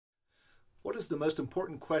What is the most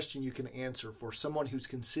important question you can answer for someone who's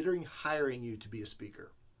considering hiring you to be a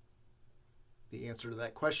speaker? The answer to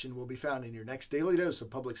that question will be found in your next daily dose of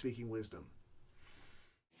public speaking wisdom.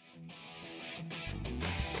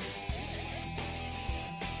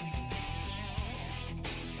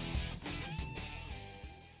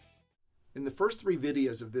 In the first 3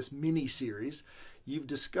 videos of this mini-series, you've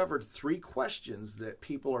discovered 3 questions that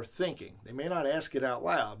people are thinking. They may not ask it out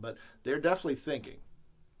loud, but they're definitely thinking.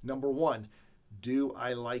 Number 1, do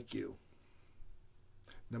I like you?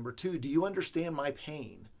 Number 2, do you understand my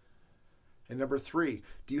pain? And number 3,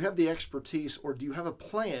 do you have the expertise or do you have a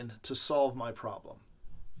plan to solve my problem?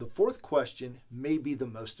 The 4th question may be the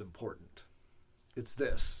most important. It's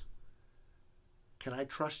this: can I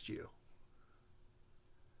trust you?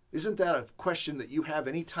 Isn't that a question that you have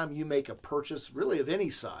anytime you make a purchase, really of any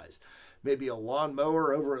size? Maybe a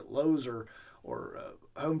lawnmower over at Lowe's or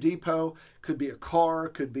Home Depot, could be a car,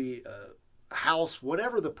 could be a house,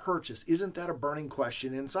 whatever the purchase. Isn't that a burning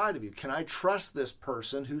question inside of you? Can I trust this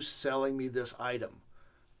person who's selling me this item?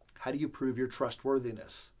 How do you prove your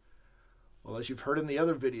trustworthiness? Well, as you've heard in the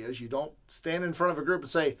other videos, you don't stand in front of a group and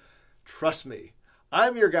say, trust me,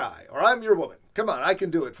 I'm your guy or I'm your woman. Come on, I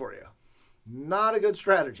can do it for you. Not a good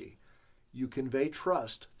strategy. You convey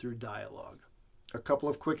trust through dialogue. A couple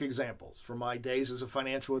of quick examples from my days as a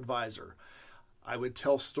financial advisor. I would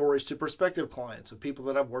tell stories to prospective clients of people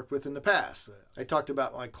that I've worked with in the past. I talked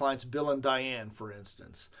about my clients Bill and Diane, for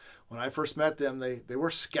instance. When I first met them, they were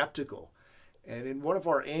skeptical. And in one of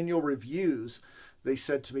our annual reviews, they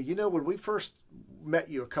said to me, you know, when we first met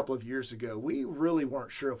you a couple of years ago, we really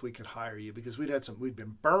weren't sure if we could hire you because we'd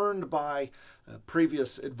been burned by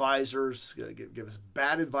previous advisors, give us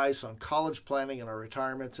bad advice on college planning and our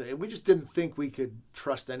retirement, and we just didn't think we could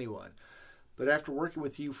trust anyone. But after working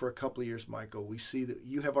with you for a couple of years, Michael, we see that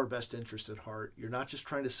you have our best interest at heart. You're not just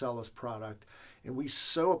trying to sell us product, and we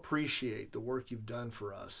so appreciate the work you've done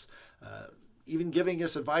for us. Even giving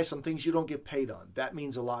us advice on things you don't get paid on. That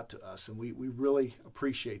means a lot to us, and we really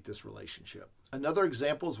appreciate this relationship. Another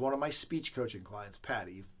example is one of my speech coaching clients,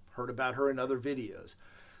 Patty. You've heard about her in other videos.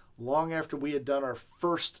 Long after we had done our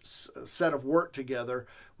first set of work together,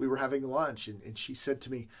 we were having lunch, and she said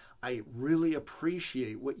to me, I really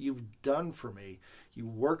appreciate what you've done for me. You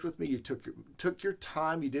worked with me, you took your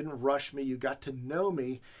time, you didn't rush me, you got to know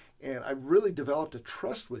me, and I really developed a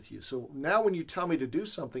trust with you. So now when you tell me to do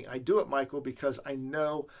something, I do it, Michael, because I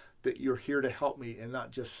know that you're here to help me and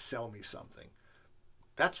not just sell me something.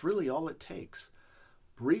 That's really all it takes.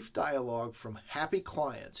 Brief dialogue from happy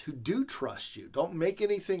clients who do trust you. Don't make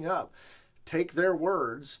anything up. Take their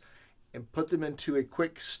words and put them into a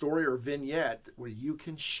quick story or vignette where you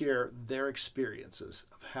can share their experiences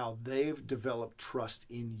of how they've developed trust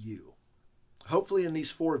in you. Hopefully in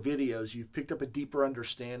these 4 videos, you've picked up a deeper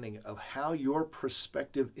understanding of how your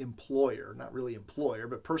prospective employer, not really employer,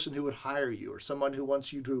 but person who would hire you or someone who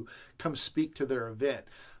wants you to come speak to their event,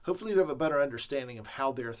 hopefully you have a better understanding of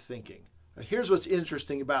how they're thinking. Now, here's what's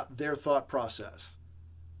interesting about their thought process.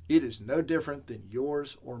 It is no different than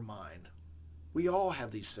yours or mine. We all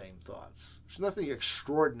have these same thoughts. There's nothing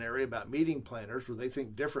extraordinary about meeting planners where they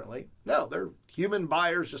think differently. No, they're human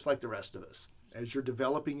buyers just like the rest of us. As you're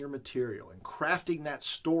developing your material and crafting that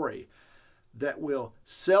story that will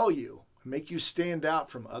sell you, make you stand out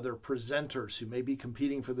from other presenters who may be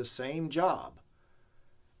competing for the same job,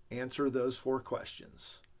 answer those 4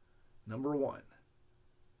 questions. Number 1,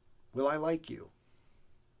 will I like you?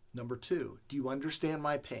 Number 2, do you understand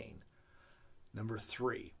my pain? Number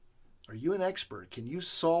 3, are you an expert? Can you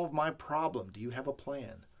solve my problem? Do you have a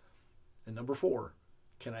plan? And number 4,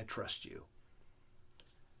 can I trust you?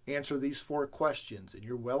 Answer these 4 questions and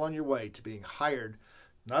you're well on your way to being hired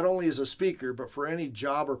not only as a speaker, but for any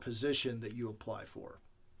job or position that you apply for.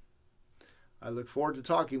 I look forward to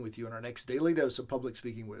talking with you in our next daily dose of public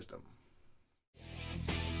speaking wisdom.